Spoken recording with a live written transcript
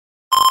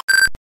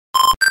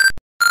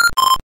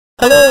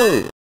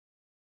Hello!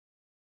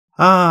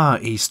 Ah,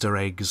 Easter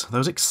eggs.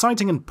 Those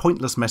exciting and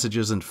pointless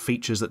messages and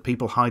features that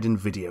people hide in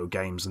video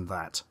games and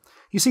that.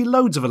 You see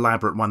loads of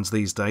elaborate ones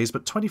these days,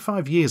 but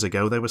 25 years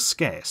ago they were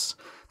scarce.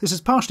 This is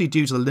partially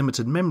due to the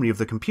limited memory of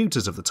the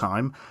computers of the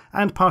time,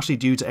 and partially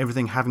due to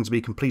everything having to be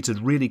completed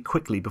really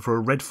quickly before a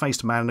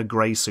red-faced man in a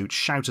grey suit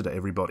shouted at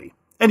everybody.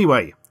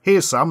 Anyway,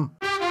 here's some.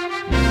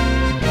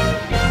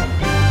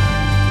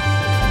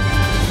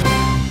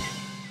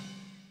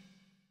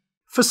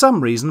 For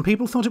some reason,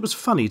 people thought it was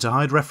funny to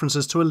hide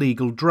references to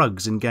illegal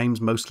drugs in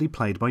games mostly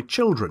played by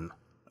children.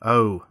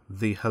 Oh,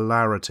 the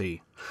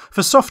hilarity.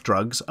 For soft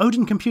drugs,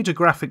 Odin Computer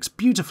Graphics'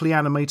 beautifully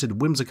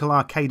animated whimsical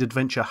arcade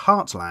adventure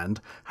Heartland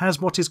has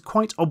what is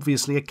quite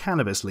obviously a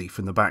cannabis leaf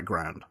in the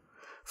background.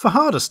 For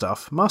harder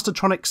stuff,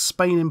 Mastertronic's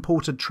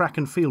Spain-imported track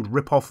and field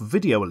rip-off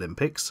Video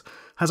Olympics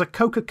has a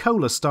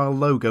Coca-Cola style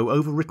logo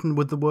overwritten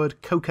with the word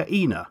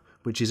cocaína,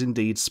 which is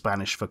indeed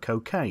Spanish for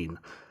cocaine.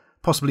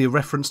 Possibly a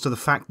reference to the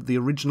fact that the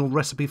original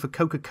recipe for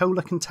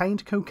Coca-Cola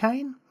contained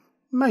cocaine?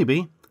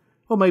 Maybe.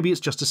 Or maybe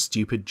it's just a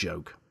stupid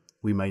joke.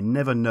 We may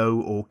never know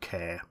or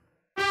care.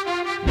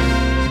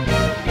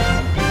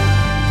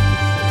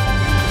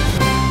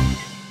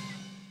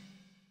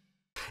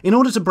 In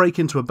order to break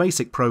into a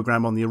BASIC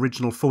program on the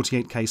original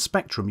 48K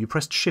Spectrum, you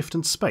pressed Shift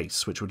and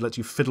Space, which would let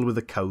you fiddle with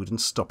the code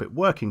and stop it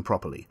working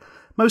properly.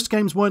 Most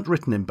games weren't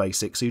written in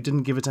BASIC, so you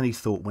didn't give it any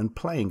thought when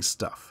playing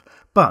stuff.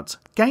 But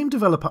game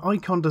developer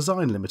Icon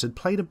Design Limited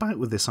played about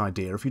with this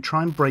idea if you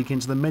try and break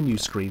into the menu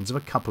screens of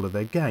a couple of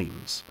their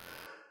games.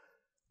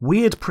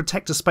 Weird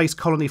Protect a Space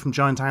Colony from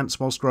Giant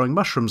Ants Whilst Growing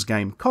Mushrooms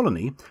game,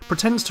 Colony,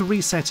 pretends to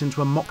reset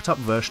into a mocked-up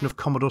version of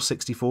Commodore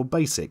 64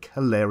 BASIC,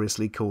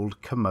 hilariously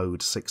called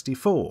Commode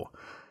 64.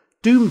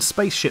 Doomed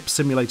Spaceship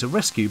Simulator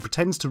Rescue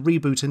pretends to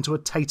reboot into a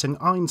Tatung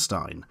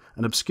Einstein,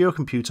 an obscure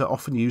computer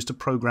often used to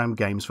program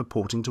games for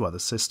porting to other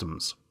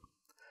systems.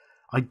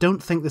 I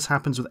don't think this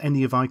happens with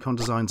any of Icon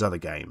Design's other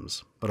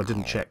games, but I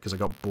didn't check because I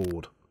got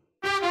bored.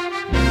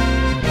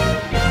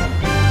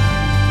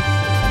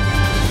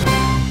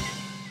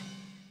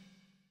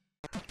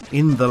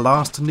 In The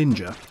Last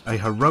Ninja, a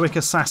heroic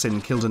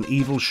assassin killed an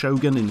evil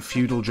shogun in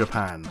feudal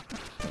Japan.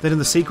 Then in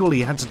the sequel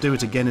he had to do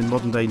it again in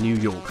modern-day New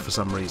York for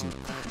some reason.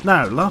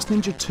 Now, Last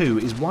Ninja 2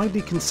 is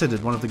widely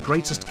considered one of the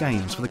greatest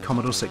games for the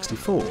Commodore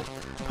 64.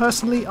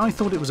 Personally, I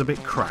thought it was a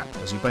bit crap,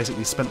 as you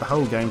basically spent the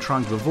whole game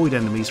trying to avoid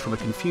enemies from a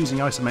confusing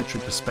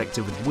isometric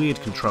perspective with weird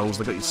controls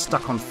that got you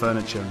stuck on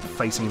furniture and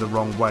facing the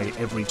wrong way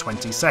every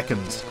 20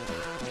 seconds.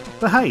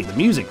 But hey, the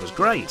music was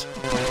great!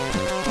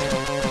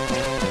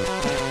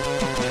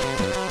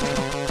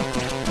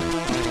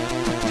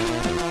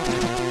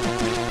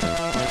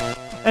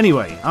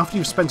 Anyway, after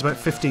you've spent about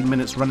 15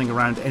 minutes running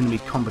around enemy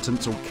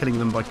combatants or killing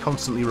them by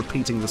constantly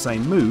repeating the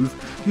same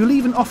move, you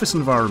leave an office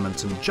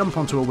environment and jump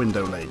onto a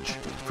window ledge.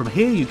 From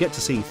here you get to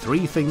see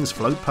three things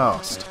float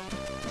past.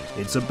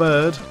 It's a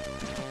bird.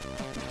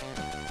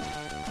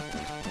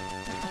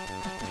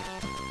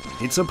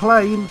 It's a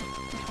plane.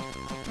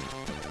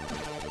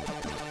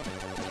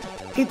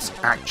 It's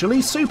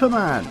actually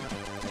Superman.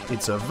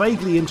 It's a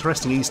vaguely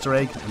interesting Easter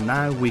egg, and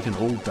now we can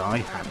all die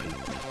happy.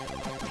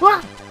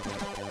 What?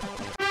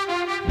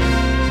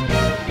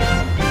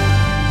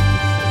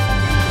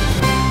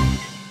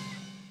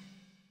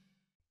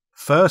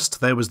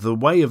 First, there was The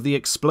Way of the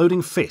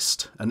Exploding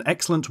Fist, an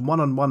excellent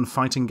one-on-one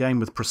fighting game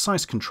with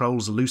precise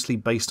controls loosely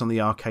based on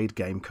the arcade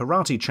game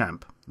Karate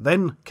Champ.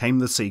 Then came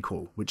the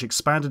sequel, which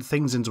expanded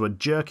things into a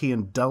jerky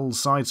and dull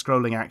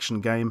side-scrolling action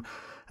game,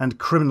 and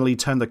criminally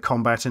turned the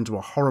combat into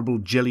a horrible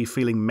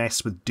jelly-feeling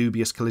mess with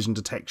dubious collision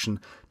detection,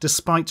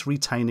 despite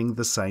retaining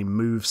the same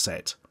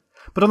moveset.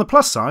 But on the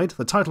plus side,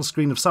 the title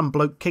screen of some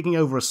bloke kicking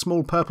over a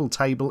small purple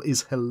table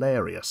is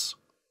hilarious.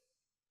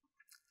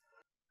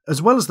 As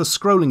well as the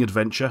scrolling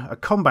adventure, a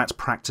combat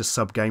practice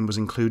subgame was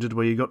included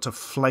where you got to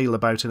flail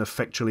about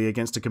ineffectually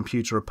against a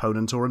computer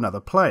opponent or another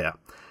player.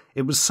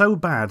 It was so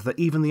bad that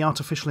even the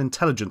artificial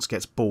intelligence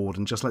gets bored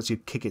and just lets you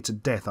kick it to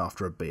death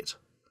after a bit.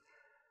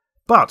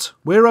 But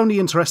we're only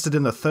interested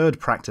in the third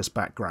practice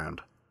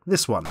background,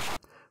 this one,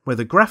 where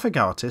the graphic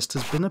artist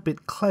has been a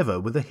bit clever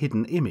with a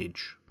hidden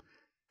image.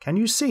 Can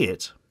you see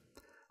it?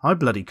 I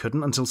bloody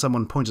couldn't until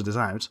someone pointed it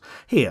out.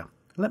 Here,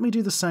 let me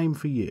do the same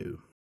for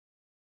you.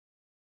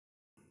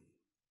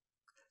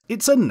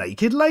 It's a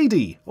naked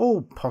lady,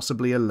 or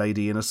possibly a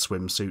lady in a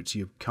swimsuit,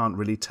 you can't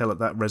really tell at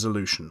that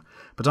resolution.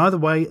 But either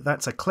way,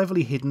 that's a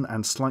cleverly hidden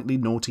and slightly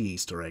naughty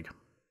Easter egg.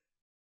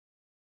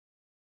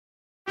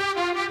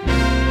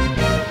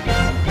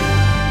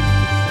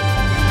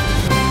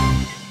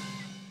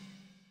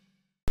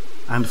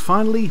 And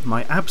finally,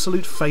 my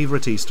absolute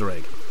favourite Easter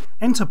egg.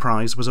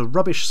 Enterprise was a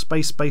rubbish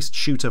space-based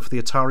shooter for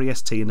the Atari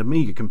ST and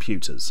Amiga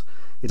computers.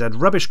 It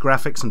had rubbish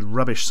graphics and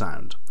rubbish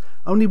sound.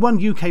 Only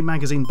one UK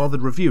magazine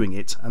bothered reviewing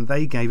it, and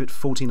they gave it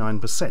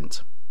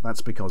 49%.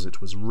 That's because it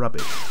was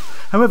rubbish.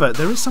 However,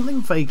 there is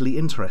something vaguely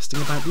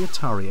interesting about the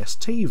Atari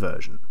ST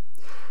version.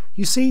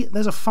 You see,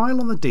 there's a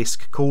file on the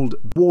disk called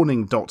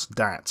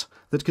warning.dat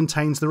that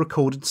contains the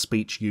recorded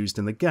speech used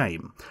in the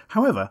game.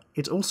 However,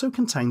 it also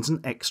contains an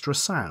extra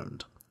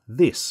sound.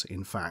 This,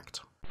 in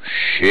fact.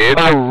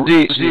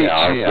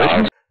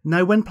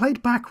 Now, when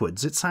played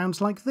backwards, it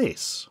sounds like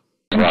this.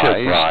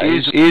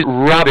 Enterprise is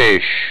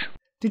rubbish.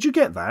 Did you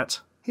get that?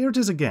 Here it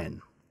is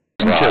again.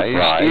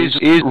 Enterprise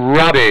is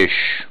rubbish.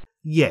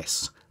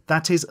 Yes,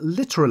 that is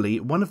literally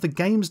one of the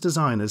game's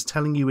designers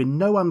telling you in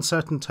no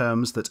uncertain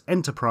terms that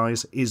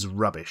Enterprise is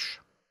rubbish.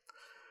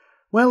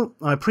 Well,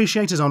 I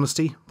appreciate his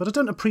honesty, but I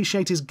don't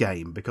appreciate his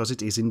game, because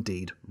it is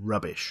indeed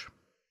rubbish.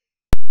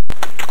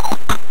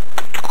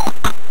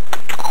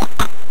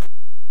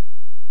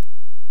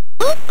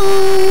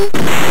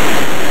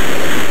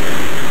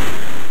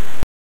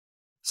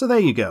 So there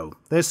you go,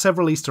 there's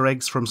several Easter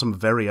eggs from some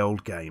very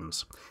old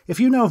games. If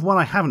you know of one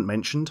I haven't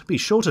mentioned, be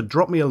sure to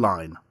drop me a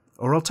line.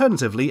 Or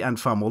alternatively, and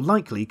far more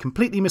likely,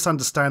 completely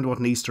misunderstand what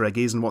an Easter egg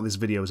is and what this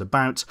video is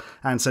about,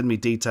 and send me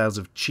details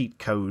of cheat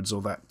codes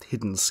or that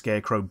hidden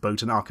scarecrow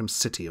boat in Arkham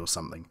City or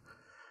something.